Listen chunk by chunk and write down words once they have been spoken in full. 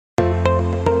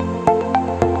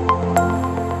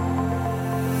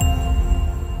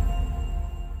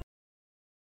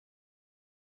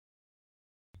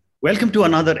Welcome to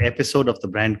another episode of The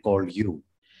Brand Called You,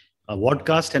 a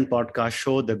podcast and podcast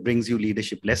show that brings you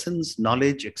leadership lessons,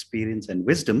 knowledge, experience, and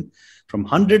wisdom from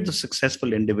hundreds of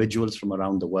successful individuals from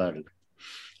around the world.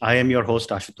 I am your host,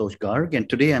 Ashutosh Garg, and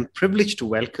today I'm privileged to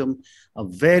welcome a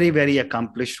very, very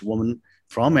accomplished woman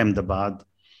from Ahmedabad,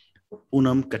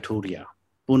 Poonam Kathuria.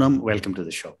 Poonam, welcome to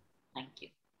the show. Thank you.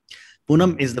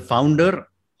 Poonam is the founder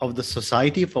of the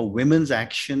Society for Women's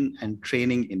Action and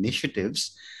Training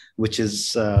Initiatives, which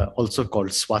is also called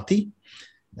SWATI.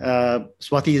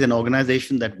 SWATI is an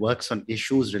organization that works on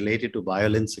issues related to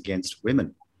violence against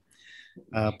women.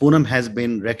 Poonam has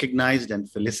been recognized and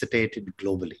felicitated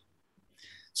globally.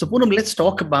 So Poonam, let's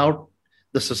talk about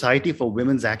the Society for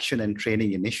Women's Action and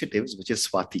Training Initiatives, which is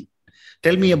SWATI.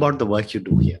 Tell me about the work you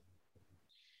do here.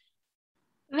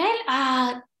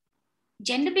 Well,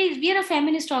 gender-based, we are a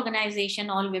feminist organization,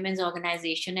 all women's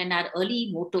organization, and our early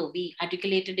motto, we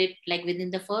articulated it like within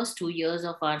the first 2 years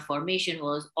of our formation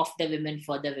was of the women,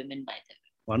 for the women, by the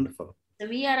women. Wonderful. So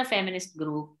we are a feminist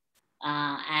group.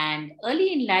 And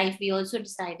early in life, we also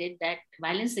decided that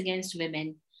violence against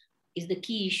women is the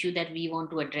key issue that we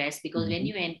want to address, because when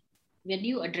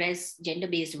you address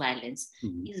gender-based violence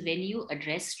is when you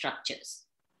address structures.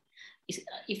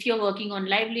 If you're working on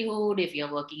livelihood, if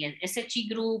you're working at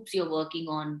SHG groups, you're working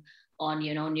on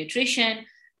nutrition,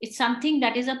 it's something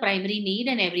that is a primary need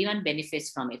and everyone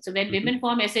benefits from it. So when women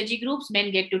form SHG groups,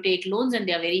 men get to take loans and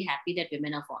they are very happy that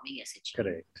women are forming SHG.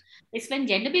 Correct. It's when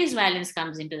gender-based violence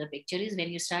comes into the picture is when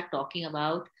you start talking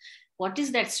about what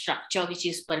is that structure which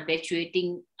is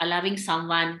perpetuating, allowing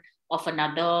someone of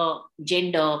another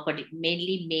gender, but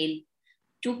mainly male,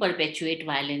 to perpetuate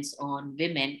violence on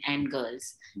women and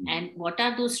girls. And what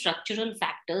are those structural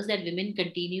factors that women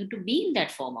continue to be in that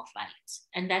form of violence?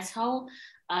 And that's how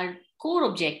our core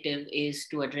objective is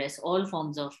to address all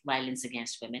forms of violence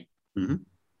against women. So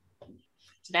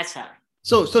that's how.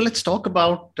 So let's talk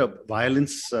about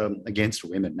violence against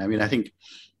women. I mean, I think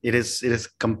it is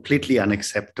completely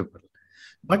unacceptable.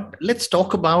 But let's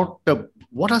talk about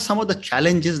what are some of the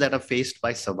challenges that are faced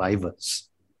by survivors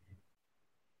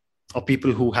or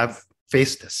people who have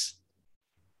faced this?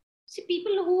 See,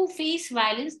 people who face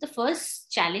violence, the first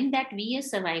challenge that we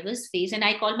as survivors face, and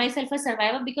I call myself a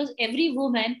survivor because every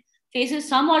woman faces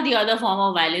some or the other form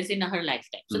of violence in her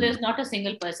lifetime. So there's not a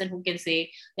single person who can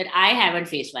say that I haven't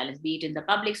faced violence, be it in the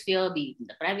public sphere, be it in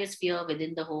the private sphere,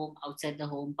 within the home, outside the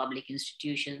home, public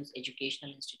institutions,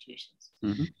 educational institutions.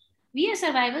 We as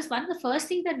survivors, one of the first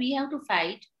things that we have to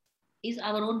fight is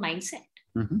our own mindset.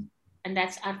 And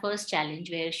that's our first challenge,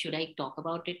 where should I talk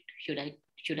about it?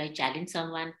 Should I challenge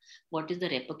someone? What is the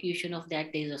repercussion of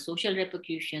that? There's a social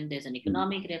repercussion, there's an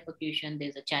economic repercussion,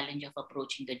 there's a challenge of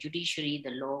approaching the judiciary, the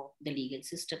law, the legal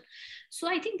system. So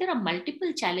I think there are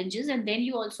multiple challenges. And then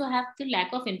you also have the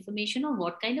lack of information on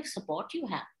what kind of support you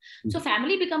have. So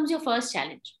family becomes your first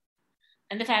challenge.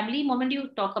 And the family, moment you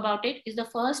talk about it, is the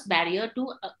first barrier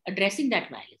to addressing that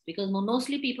violence, because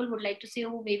mostly people would like to say,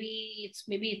 oh, maybe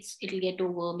it'll get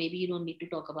over. Maybe you don't need to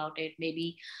talk about it.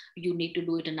 Maybe you need to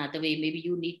do it another way. Maybe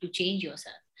you need to change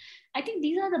yourself. I think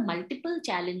these are the multiple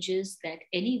challenges that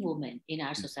any woman in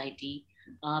our society,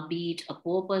 be it a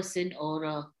poor person or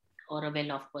a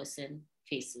well-off person,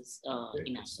 faces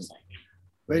in our society.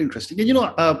 Very interesting. And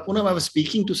Poonam, I was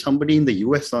speaking to somebody in the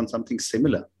US on something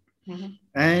similar.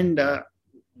 And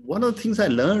one of the things I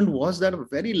learned was that a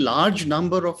very large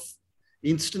number of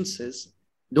instances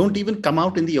don't even come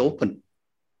out in the open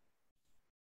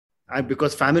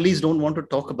because families don't want to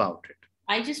talk about it.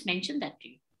 I just mentioned that to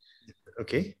you.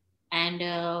 Okay. And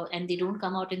they don't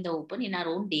come out in the open. In our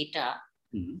own data,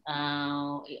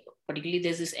 particularly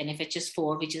there's this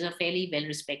NFHS4, which is a fairly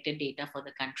well-respected data for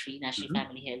the country, National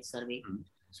Family Health Survey.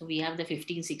 So we have the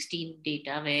 15-16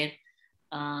 data where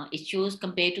it shows,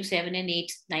 compared to 7 and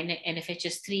 8, 9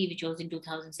 NFHS3, which was in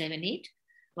 2007-8,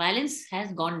 violence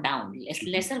has gone down.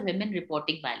 Lesser women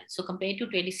reporting violence. So compared to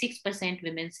 26%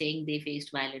 women saying they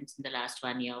faced violence in the last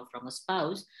 1 year from a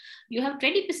spouse, you have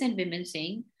 20% women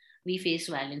saying we faced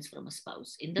violence from a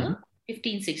spouse in the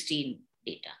 15-16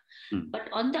 data. But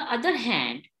on the other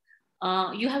hand,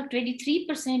 you have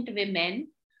 23% women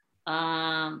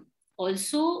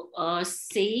also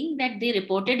saying that they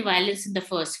reported violence in the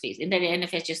first phase, in the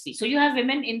NFHS3. So you have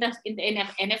women in the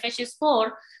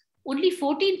NFHS4, only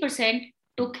 14%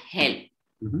 took help,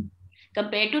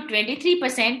 compared to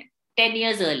 23% 10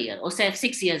 years earlier, or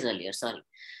 6 years earlier, sorry.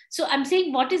 So I'm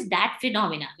saying, what is that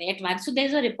phenomena? So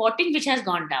there's a reporting which has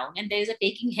gone down, and there's a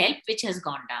taking help which has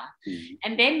gone down.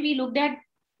 And then we looked at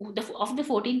of the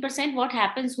 14%, what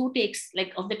happens, who takes,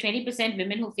 like of the 20%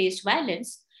 women who faced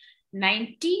violence,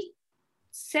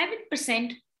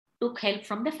 97% took help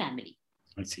from the family.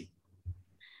 I see.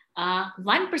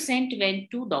 1%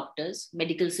 went to doctors,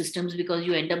 medical systems, because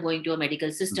you end up going to a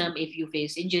medical system if you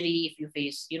face injury, if you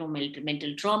face,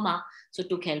 mental trauma. So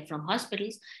took help from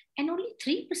hospitals, and only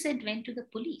 3% went to the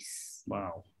police.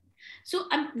 Wow. So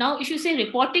now, if you say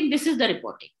reporting, this is the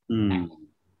reporting. Right?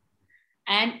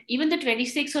 And even the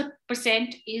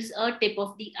 26% is a tip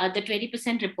of the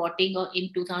 20% reporting or in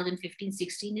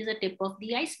 2015-16 is a tip of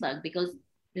the iceberg, because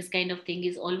this kind of thing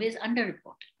is always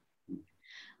underreported.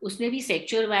 Usme bhi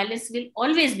sexual violence will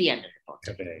always be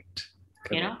underreported.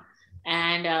 Correct.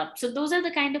 And so those are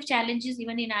the kind of challenges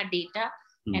even in our data.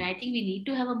 And I think we need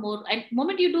to have a more, and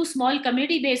moment you do small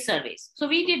community-based surveys. So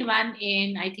we did one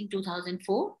in, I think,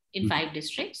 2004 in 5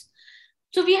 districts.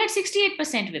 So we had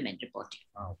 68% women reporting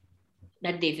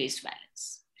that they faced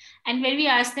violence. And when we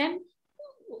asked them,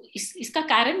 इसका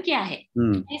कारण क्या है?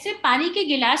 ऐसे पानी के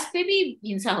गिलास पे भी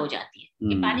हिंसा हो जाती है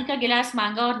कि पानी का गिलास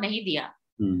मांगा और नहीं दिया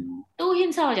तो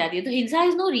हिंसा हो जाती है. तो हिंसा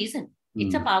is no reason.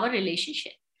 It's a power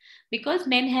relationship, because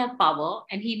men have power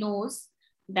and he knows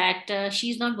that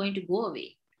she's not going to go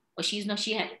away, or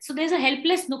so there's a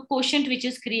helpless quotient which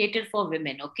is created for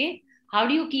women. Okay, how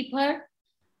do you keep her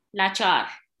lachar?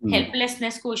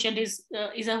 Helplessness quotient is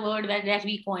a word that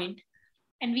we coined,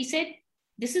 and we said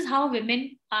this is how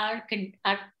women are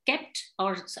kept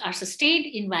or are sustained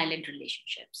in violent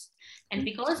relationships. And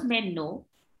because men know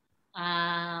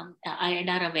and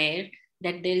are aware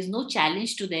that there is no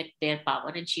challenge to their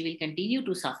power, and she will continue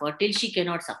to suffer till she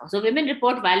cannot suffer. So women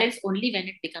report violence only when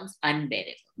it becomes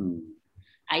unbearable.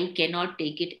 I cannot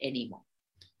take it anymore.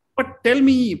 But tell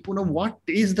me, Poonam, what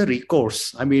is the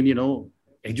recourse? I mean,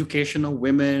 education of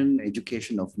women,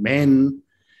 education of men,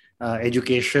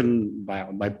 education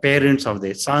by parents of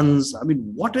their sons. I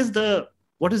mean, what is the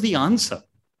answer?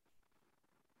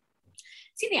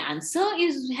 See, the answer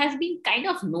has been kind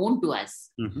of known to us.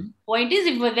 Point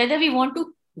is whether we want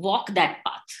to walk that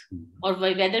path or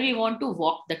whether we want to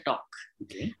walk the talk.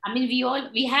 Okay. I mean,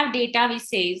 we have data which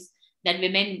says that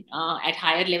women at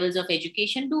higher levels of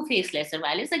education do face lesser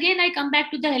violence. Again, I come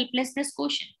back to the helplessness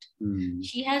quotient.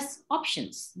 She has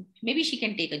options. Maybe she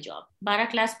can take a job. 12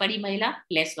 class padi mahila,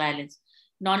 less violence.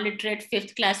 Non-literate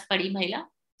 5th class padi mahila.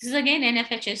 This is again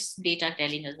NFHS data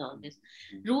telling us all this.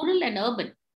 Rural and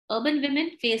urban. Urban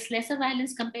women face lesser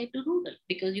violence compared to rural,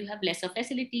 because you have lesser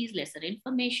facilities, lesser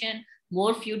information,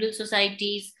 more feudal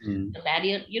societies, the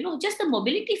barrier, just the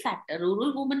mobility factor.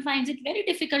 Rural woman finds it very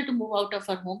difficult to move out of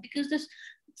her home because the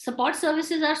support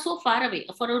services are so far away.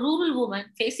 For a rural woman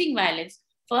facing violence,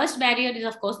 first barrier is,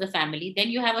 of course, the family. Then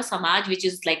you have a samaj, which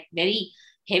is like very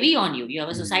heavy on you. You have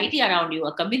a society around you,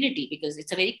 a community, because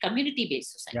it's a very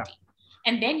community-based society.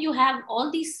 Yeah. And then you have all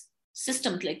these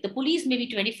systems, like the police may be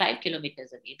 25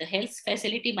 kilometers away. The health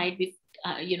facility might be,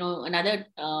 another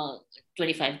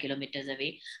 25 kilometers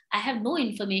away. I have no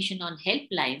information on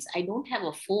helplines. I don't have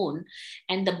a phone.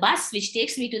 And the bus which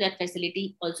takes me to that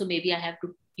facility, also maybe I have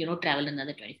to, travel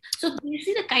another 20. So you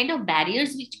see the kind of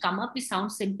barriers which come up, which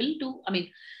sound simple to,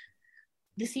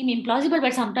 they seem implausible,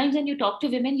 but sometimes when you talk to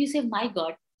women, you say, my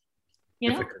God,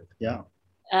 difficult. Yeah.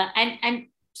 And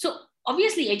so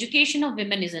obviously education of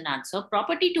women is an answer.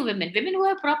 Property to women who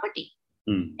have property.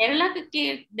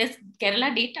 There's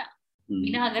Kerala data.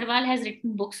 Meena Agarwal has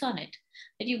written books on it.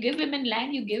 That you give women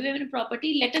land, you give women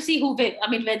property, let us see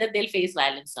whether they'll face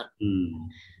violence or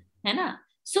not.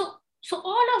 So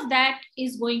all of that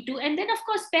is going to, and then of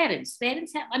course parents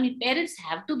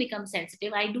have to become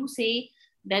sensitive. I do say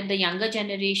that the younger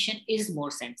generation is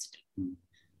more sensitive.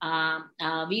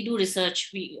 We do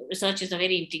research. Research is a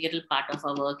very integral part of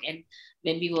our work. And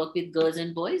when we work with girls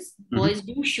and boys, boys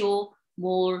do show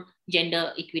more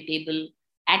gender equitable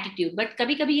attitude. But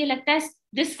kabhi-kabhi ye lagta hai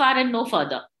this far and no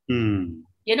further.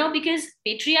 Because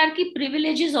patriarchy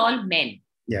privileges all men.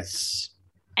 Yes.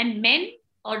 And men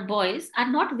or boys are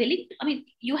not willing.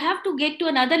 You have to get to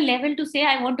another level to say,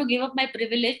 I want to give up my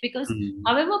privilege, because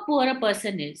however poor a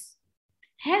person is,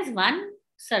 has one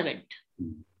servant.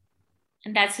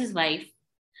 And that's his wife,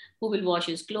 who will wash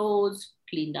his clothes,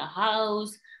 clean the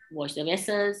house, wash the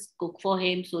vessels, cook for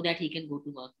him so that he can go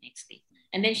to work next day.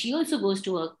 And then she also goes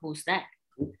to work post that.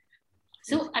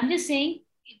 So I'm just saying,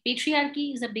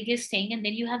 patriarchy is the biggest thing. And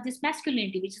then you have this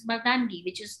masculinity, which is mardangi,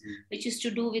 which is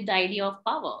to do with the idea of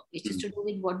power, which is to do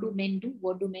with what do men do?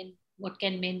 What do men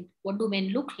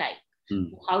look like?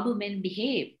 How do men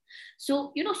behave?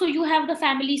 So, so you have the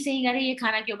family saying, "Arey, ye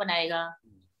khana kyo banayega?"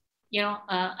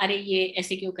 Are ye aise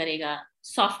kyun karega?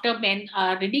 Softer men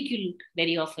are ridiculed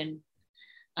very often.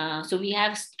 So we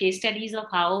have case studies of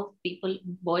how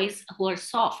boys who are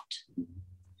soft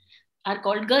are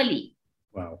called girly.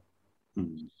 Wow.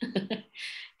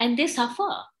 And they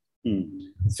suffer.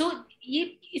 So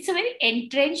it's a very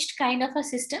entrenched kind of a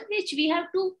system which we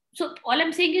have to. So all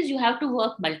I'm saying is you have to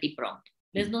work multi-pronged.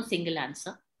 There's no single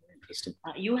answer.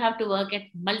 You have to work at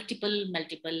multiple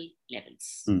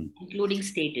levels, including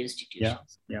state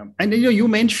institutions. Yeah. And you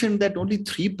mentioned that only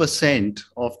 3%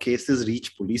 of cases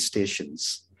reach police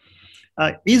stations.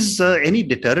 Is any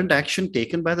deterrent action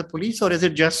taken by the police, or is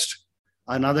it just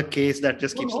another case that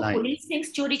just keeps lying? Police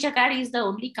thinks Chori Chakari is the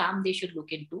only calm they should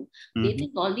look into. They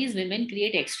think all these women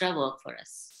create extra work for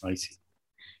us. I see.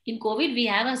 In COVID, we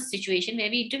have a situation where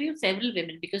we interviewed several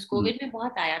women because COVID mein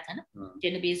bahut aaya tha na.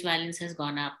 Gender-based violence has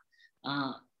gone up.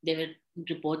 There were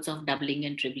reports of doubling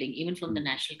and tripling, even from the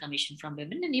National Commission from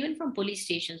Women, and even from police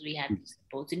stations we had these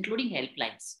reports, including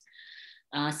helplines,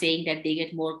 saying that they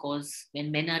get more calls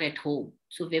when men are at home.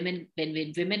 So when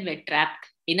women were trapped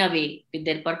in a way with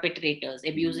their perpetrators,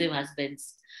 abusive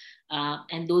husbands,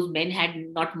 and those men had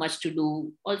not much to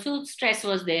do. Also, stress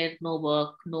was there, no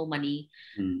work, no money,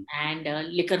 and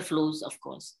liquor flows, of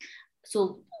course.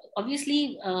 So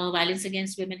obviously, violence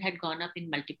against women had gone up in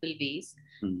multiple ways.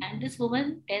 And this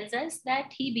woman tells us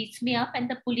that he beats me up, and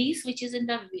the police, which is in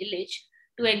the village,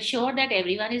 to ensure that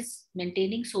everyone is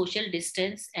maintaining social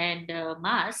distance and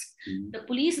mask, the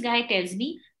police guy tells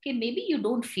me, okay, maybe you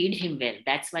don't feed him well.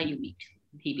 That's why he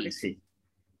beats.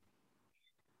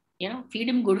 Feed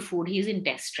him good food. He's in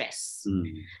distress.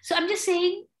 So I'm just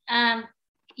saying,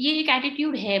 ये एक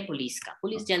attitude है police का.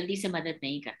 Police जल्दी से मदद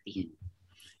नहीं करती है.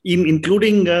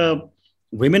 Including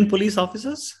women police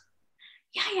officers?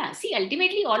 Yeah. See,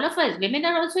 ultimately, all of us, women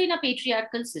are also in a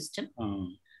patriarchal system.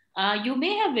 You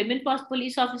may have women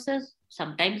police officers,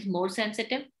 sometimes more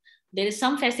sensitive. There is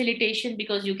some facilitation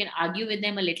because you can argue with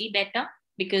them a little better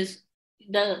because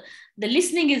the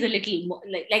listening is a little more,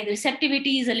 like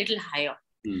receptivity is a little higher.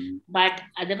 But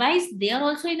otherwise, they are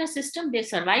also in a system. They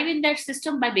survive in that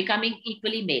system by becoming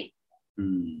equally male.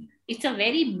 It's a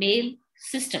very male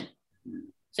system.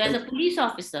 So as a police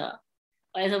officer,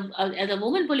 as a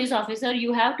woman police officer,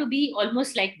 you have to be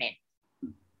almost like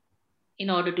men in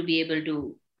order to be able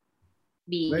to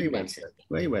be. Very well said.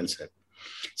 Very well said.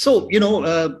 So,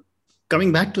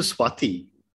 coming back to Swati,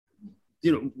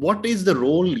 what is the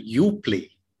role you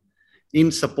play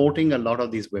in supporting a lot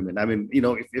of these women? I mean,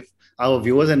 if our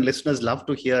viewers and listeners love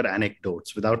to hear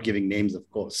anecdotes without giving names, of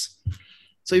course.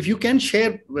 So if you can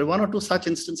share one or two such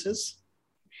instances.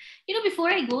 Before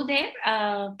I go there,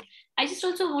 I just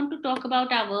also want to talk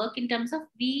about our work in terms of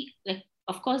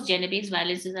of course, gender-based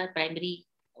violence is our primary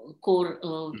core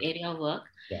area of work.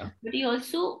 Yeah. But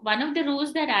also one of the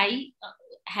roles that I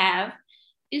have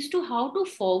is to how to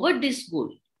forward this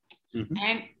goal.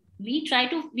 And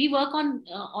we work on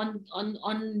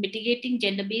mitigating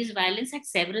gender-based violence at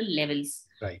several levels.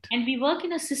 Right. And we work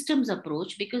in a systems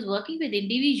approach because working with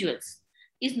individuals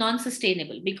is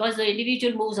non-sustainable because the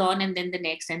individual moves on and then the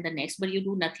next, but you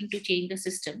do nothing to change the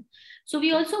system. So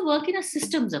we also work in a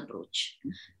systems approach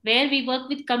where we work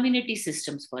with community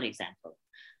systems, for example.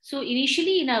 So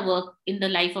initially in our work in the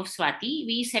life of Swati,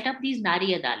 we set up these Nari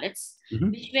Adalats,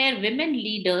 which were women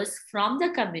leaders from the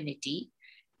community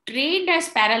trained as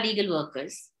paralegal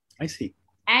workers. I see.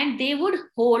 And they would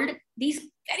hold these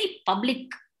very public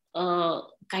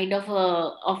kind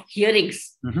of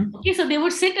hearings. Okay, so they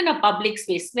would sit in a public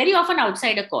space, very often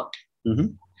outside a court.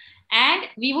 And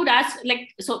we would ask,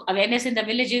 so awareness in the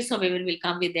villages, so women will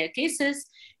come with their cases.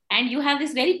 And you have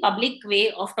this very public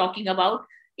way of talking about,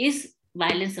 is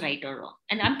violence right or wrong?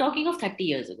 And I'm talking of 30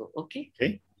 years ago, okay?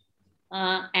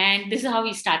 And this is how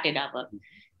we started our work.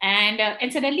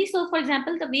 And suddenly, so for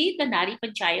example, the way the Nari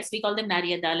Panchayats, we call them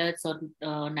Nari Adalats or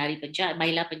Nari Panchayats,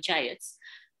 Mahila Panchayats,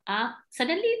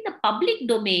 suddenly in the public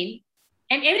domain,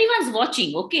 and everyone's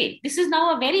watching, okay, this is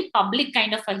now a very public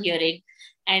kind of a hearing,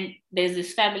 and there's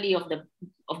this family of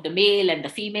the male and the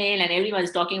female, and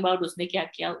everyone's talking about usne kya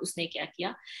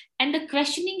kiya, and the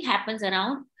questioning happens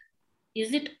around,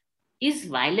 is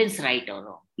violence right or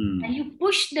wrong? And you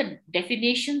push the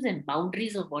definitions and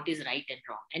boundaries of what is right and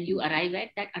wrong, and you arrive at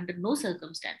that under no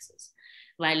circumstances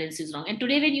violence is wrong. And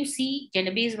today when you see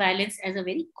gender-based violence as a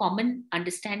very common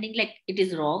understanding, like it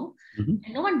is wrong,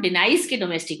 and no one denies that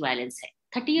domestic violence hai.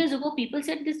 30 years ago, people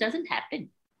said this doesn't happen.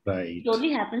 Right. It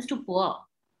only happens to poor,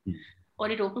 or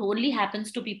it only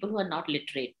happens to people who are not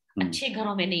literate. अच्छे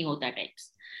घरों में नहीं होता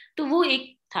types. तो वो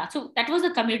एक था. So that was the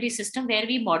community system where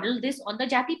we modeled this on the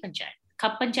Jati Panchayat.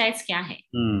 Khap Panchayats क्या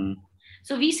है?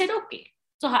 So we said, okay.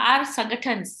 So our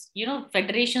sangatans,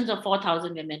 federations of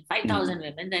 4,000 women, 5,000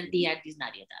 women, then they had these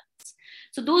Nari Adalats.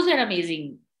 So those were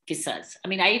amazing kissas. I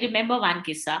mean, I remember one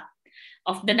kissa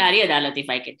of the Nari Adalat, if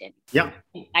I can tell you. Yeah.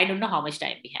 I don't know how much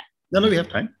time we have. No, we have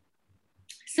time.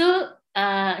 So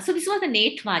So this was an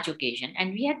 8th March occasion,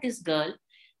 and we had this girl.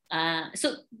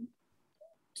 So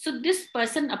this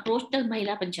person approached the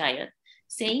Mahila Panchayat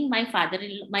saying,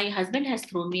 my husband has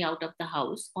thrown me out of the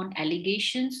house on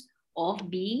allegations of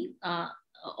being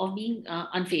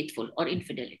unfaithful or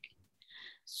infidelity.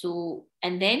 So,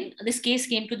 and then this case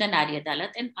came to the Nari Adalat,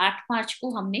 and 8 March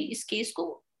ko humne is case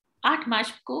ko 8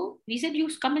 March ko we said, you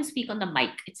come and speak on the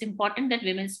mic. It's important that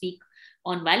women speak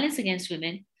on violence against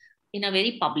women in a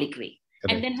very public way.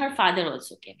 Correct. And then her father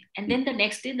also came in. And then the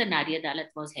next day the Nari Adalat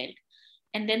was held.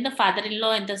 And then the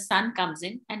father-in-law and the son comes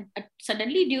in, and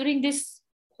suddenly during this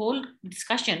whole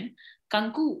discussion,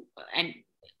 Kanku, and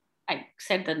I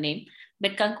said the name,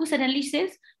 but Kanku suddenly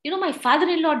says, my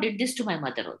father-in-law did this to my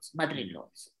mother-in-law.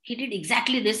 He did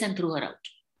exactly this and threw her out.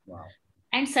 Wow.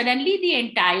 And suddenly the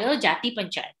entire Jati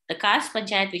Panchayat, the caste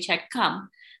Panchayat which had come,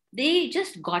 they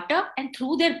just got up and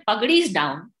threw their pagdis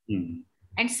down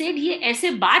and said, ye aise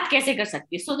baat kaise kar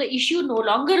sakti? So the issue no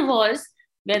longer was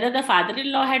whether the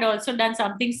father-in-law had also done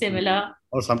something similar.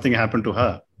 Or something happened to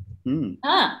her.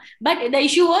 But the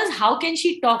issue was, how can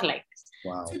she talk like this?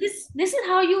 Wow. So this is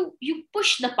how you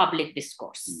push the public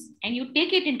discourse and you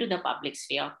take it into the public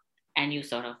sphere and you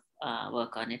sort of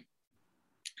work on it.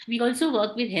 We also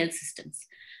work with health systems,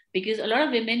 because a lot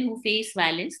of women who face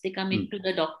violence, they come into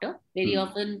the doctor. Very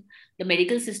often the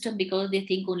medical system, because they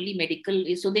think only medical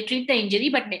is, so they treat the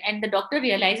injury, and the doctor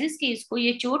realizes that isko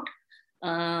ye chot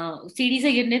सीढ़ी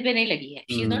से गिरने पे नहीं लगी है.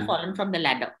 She's not fallen from the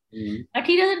ladder. But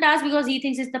he doesn't ask because he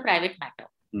thinks it's the private matter.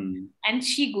 And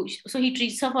so he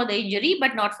treats her for the injury,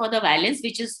 but not for the violence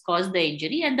which has caused the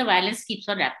injury, and the violence keeps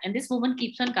on happening. And this woman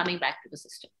keeps on coming back to the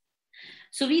system.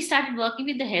 So we started working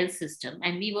with the health system,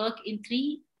 and we work in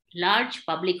 3 large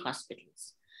public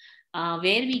hospitals,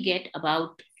 where we get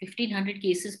about 1,500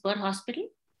 cases per hospital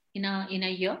in a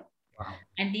year. Wow.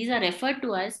 And these are referred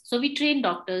to us. So we train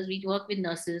doctors, we work with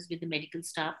nurses, with the medical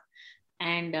staff.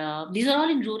 And these are all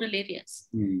in rural areas.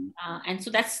 And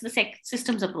so that's the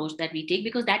systems approach that we take,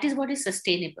 because that is what is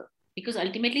sustainable. Because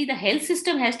ultimately the health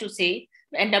system has to say,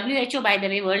 and WHO, by the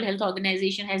way, World Health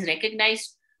Organization, has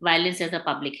recognized violence as a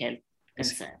public health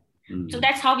concern. So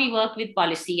that's how we work with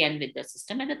policy and with the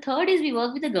system. And the third is we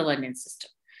work with the governance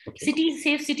system. Okay. Cities,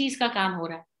 safe cities का काम हो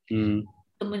रहा है.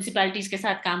 तो municipalities के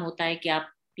साथ काम होता है कि आप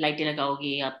लाइटें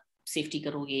लगाओगे, आप सेफ्टी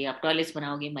करोगे, आप टॉयलेट्स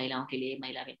बनाओगे महिलाओं के लिए,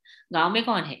 महिला में. गांव में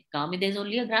कौन है? गांव में there's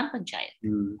only a gram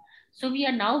panchayat. So we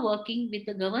are now working with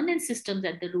the governance systems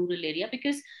at the rural area,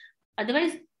 because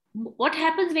otherwise what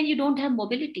happens when you don't have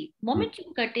mobility? Moment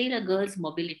you curtail a girl's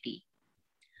mobility,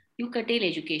 you curtail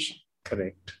education.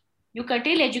 Correct. You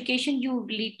curtail education, you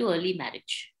lead to early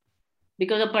marriage,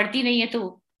 because अब पढ़ती नहीं है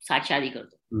तो साथ शादी कर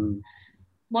दो.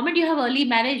 Moment you have early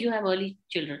marriage, you have early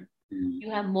children.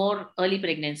 You have more early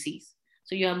pregnancies.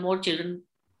 So you have more children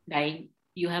dying.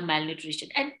 You have malnutrition.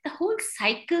 And the whole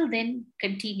cycle then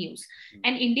continues.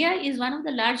 And India is one of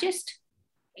the largest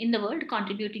in the world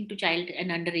contributing to child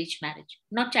and underage marriage.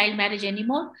 Not child marriage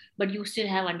anymore, but you still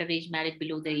have underage marriage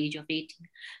below the age of 18.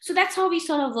 So that's how we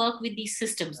sort of work with these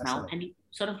systems now, and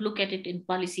sort of look at it in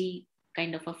policy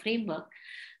kind of a framework.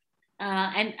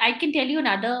 And I can tell you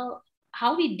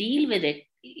how we deal with it.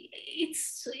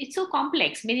 It's so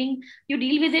complex, meaning you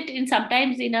deal with it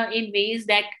sometimes in ways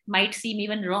that might seem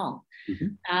even wrong.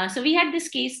 So we had this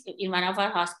case in one of our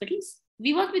hospitals.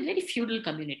 We work with very feudal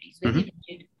communities, very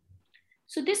rigid.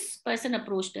 So this person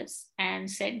approached us and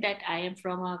said that I am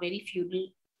from a very feudal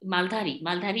Maldhari.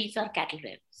 Maldharis are cattle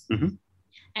rearers.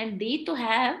 And they to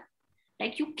have,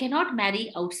 like, you cannot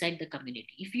marry outside the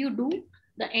community. If you do,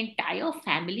 the entire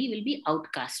family will be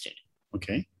outcasted.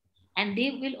 Okay. And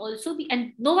they will also be,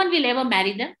 and no one will ever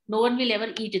marry them. No one will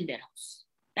ever eat in their house.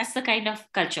 That's the kind of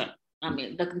culture,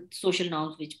 the social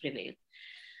norms which prevail.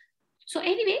 So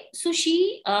anyway, so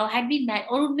she had been married,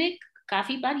 और उनमें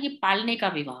काफी बार ये पालने का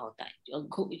विवाह होता है,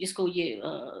 जिसको ये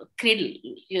cradle,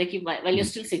 like while you're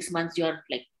still 6 months, you're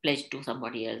like pledged to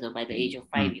somebody else, or by the age of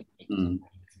 5 years.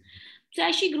 So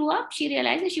as she grew up, she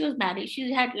realized that she was married.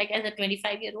 She had, like, as a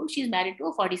 25-year-old, she's married to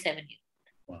a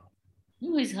 47-year-old.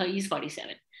 Wow. He's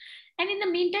 47. And in the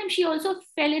meantime, she also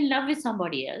fell in love with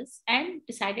somebody else and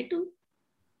decided to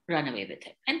run away with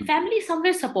him. And family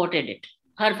somewhere supported it,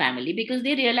 her family, because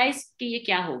they realized कि ये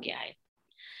क्या हो गया है.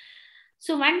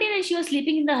 So one day when she was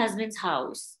sleeping in the husband's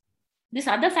house, this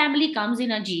other family comes in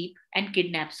a jeep and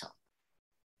kidnaps her,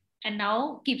 and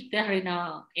now keeps her in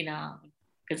a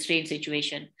constrained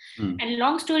situation. And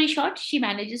long story short, she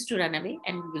manages to run away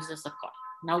and gives us a call.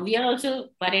 Now we are also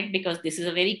worried, because this is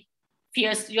a very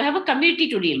fierce, you have a community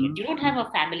to deal with, you don't have a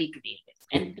family to deal with,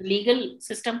 and the legal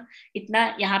system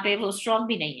इतना यहाँ पे वो strong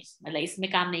भी नहीं है, मतलब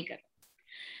इसमें काम नहीं कर रहा.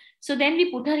 So then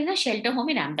we put her in a shelter home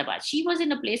in Ahmedabad. She was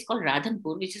in a place called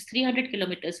Radhanpur, which is 300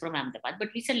 kilometers from Ahmedabad. But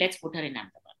we said, let's put her in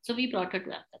Ahmedabad. So we brought her to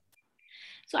Ahmedabad.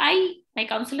 So my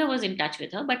counselor was in touch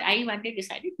with her, but I one day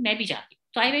decided, मैं भी जाती.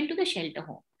 So I went to the shelter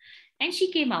home. And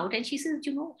she came out and she says,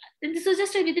 and this was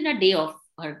just within a day of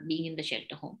her being in the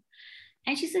shelter home.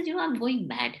 And she says, I'm going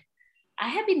mad. I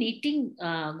have been eating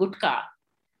gutka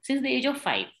since the age of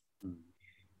 5.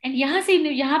 And यहाँ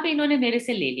पे इन्होंने मेरे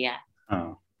से ले लिया.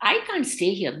 I can't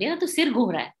stay here. मेरा तो सिर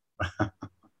घूम रहा है.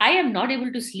 I am not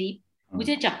able to sleep.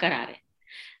 मुझे चक्कर आ रहे हैं.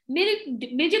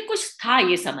 मुझे कुछ था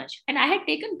ये समझ. And I had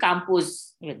taken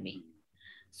Compose with me.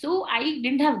 So I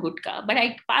didn't have gutka, but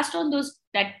I passed on those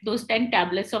 10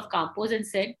 tablets of Compose and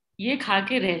said, ये खा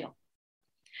के रह लो.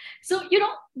 So,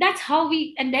 that's how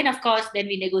and then of course, then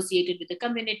we negotiated with the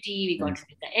community, we got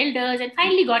with the elders and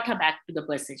finally got her back to the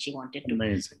person she wanted to.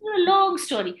 Amazing. A long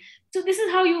story. So this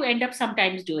is how you end up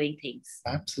sometimes doing things.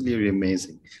 Absolutely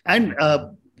amazing. And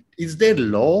is there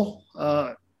law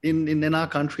in our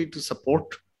country to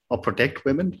support or protect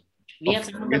women? We have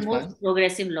some of the most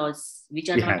progressive laws which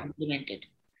are not implemented.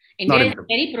 India is a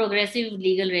very progressive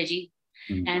legal regime,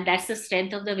 and that's the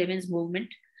strength of the women's movement.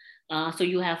 So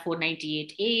you have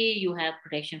 498A, you have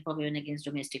Protection for Women Against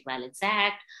Domestic Violence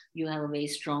Act, you have a very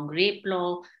strong rape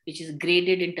law, which is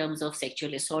graded in terms of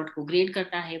sexual assault. Ko grade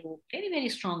karta hai wo, very, very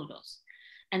strong laws.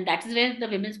 And that is where the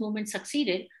women's movement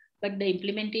succeeded, but the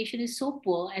implementation is so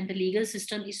poor and the legal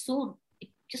system is it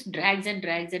just drags and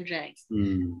drags and drags.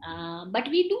 But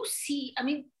we do see,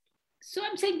 so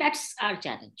I'm saying that's our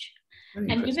challenge.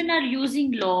 And women are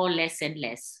using law less and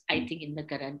less, I think, in the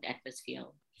current atmosphere.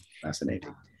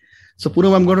 Fascinating. So,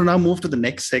 Poonam, I'm going to now move to the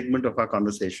next segment of our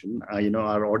conversation.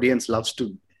 Our audience loves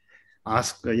to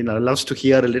ask, loves to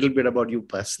hear a little bit about you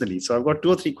personally. So I've got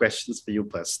 2 or 3 questions for you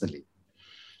personally.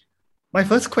 My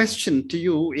first question to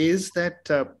you is that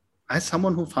as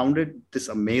someone who founded this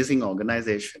amazing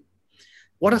organization,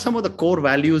 what are some of the core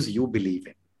values you believe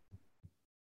in?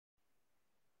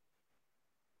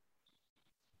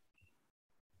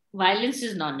 Violence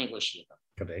is non-negotiable.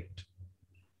 Correct.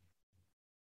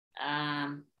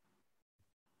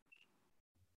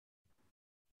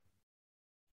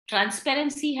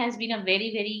 Transparency has been a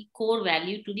very, very core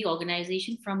value to the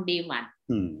organization from day one.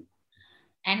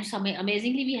 And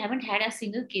amazingly, we haven't had a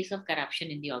single case of corruption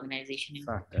in the organization in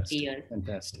 50 years.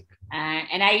 Fantastic.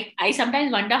 And I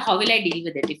sometimes wonder, how will I deal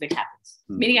with it if it happens?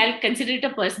 Meaning I'll consider it a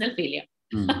personal failure.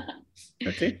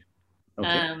 Okay.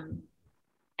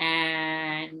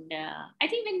 And I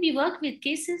think when we work with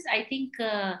cases, I think,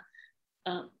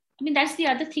 that's the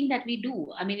other thing that we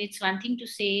do. It's one thing to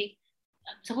say,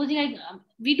 supposing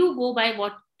we do go by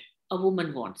what a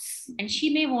woman wants, and she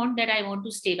may want that I want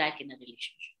to stay back in a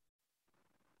relationship.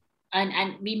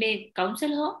 And we may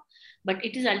counsel her, but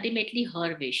it is ultimately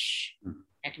her wish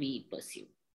that we pursue.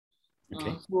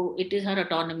 Okay. So it is her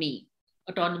autonomy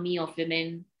of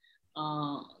women,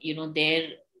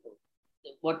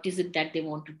 what is it that they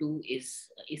want to do is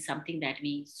something that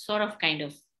we sort of kind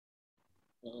of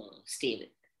stay with.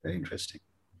 Very interesting.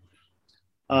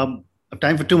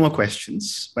 Time for 2 more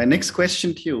questions. My next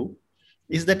question to you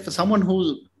is that for someone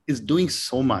who is doing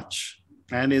so much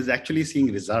and is actually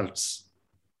seeing results,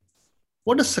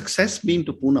 what does success mean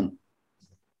to Poonam?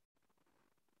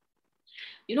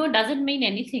 It doesn't mean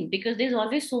anything because there's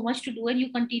always so much to do and you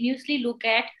continuously look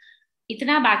at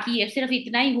itna baki hai, sirf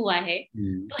itna hi hua hai.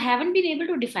 You haven't been able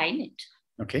to define it.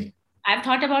 Okay. I've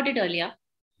thought about it earlier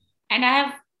and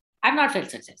I've not felt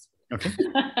successful. Okay.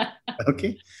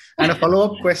 Okay. And a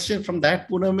follow-up question from that,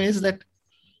 Poonam, is that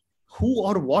who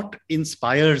or what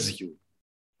inspires you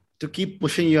to keep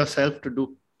pushing yourself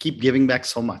keep giving back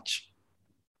so much?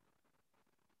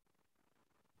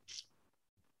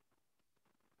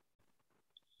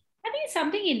 I think it's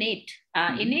something innate.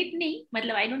 Innate nahi,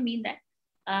 I don't mean that.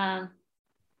 I'm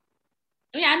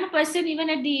a person, even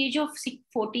at the age of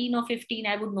 14 or 15,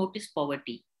 I would notice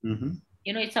poverty.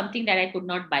 It's something that I could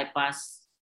not bypass.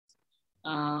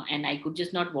 And I could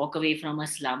just not walk away from a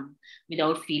slum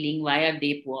without feeling, why are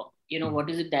they poor?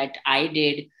 What is it that I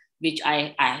did, which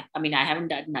I haven't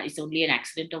done. It's only an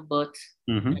accident of birth.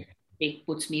 It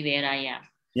puts me where I am.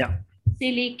 Yeah.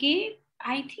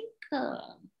 I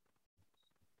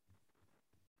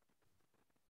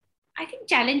think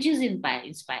challenges inspire.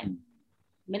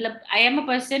 I am a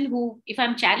person who, if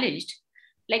I'm challenged,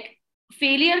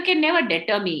 failure can never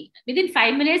deter me. Within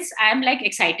 5 minutes, I am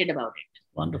excited about it.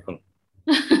 Wonderful.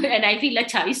 And I feel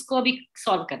isko bhi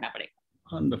solve karna padega.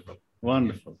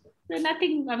 Wonderful. So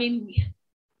nothing,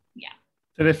 yeah.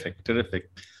 Terrific.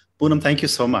 Poonam, thank you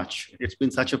so much. It's been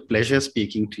such a pleasure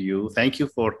speaking to you. Thank you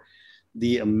for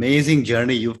the amazing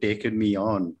journey you've taken me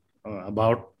on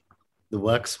about the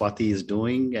work Swati is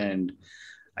doing. And,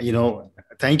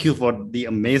 thank you for the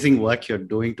amazing work you're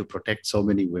doing to protect so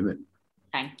many women.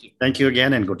 Thank you. Thank you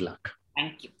again and good luck.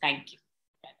 Thank you. Thank you.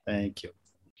 Thank you.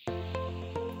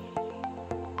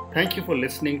 Thank you for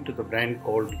listening to the Brand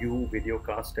Called You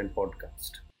videocast and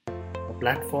podcast, a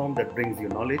platform that brings you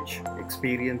knowledge,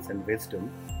 experience, and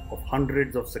wisdom of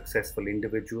hundreds of successful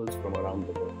individuals from around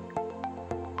the world.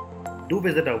 Do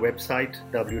visit our website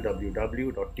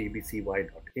www.tbcy.in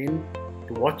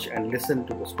to watch and listen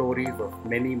to the stories of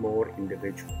many more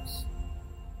individuals.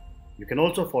 You can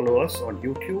also follow us on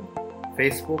YouTube,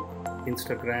 Facebook,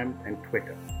 Instagram, and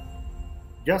Twitter.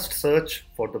 Just search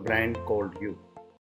for the Brand Called You.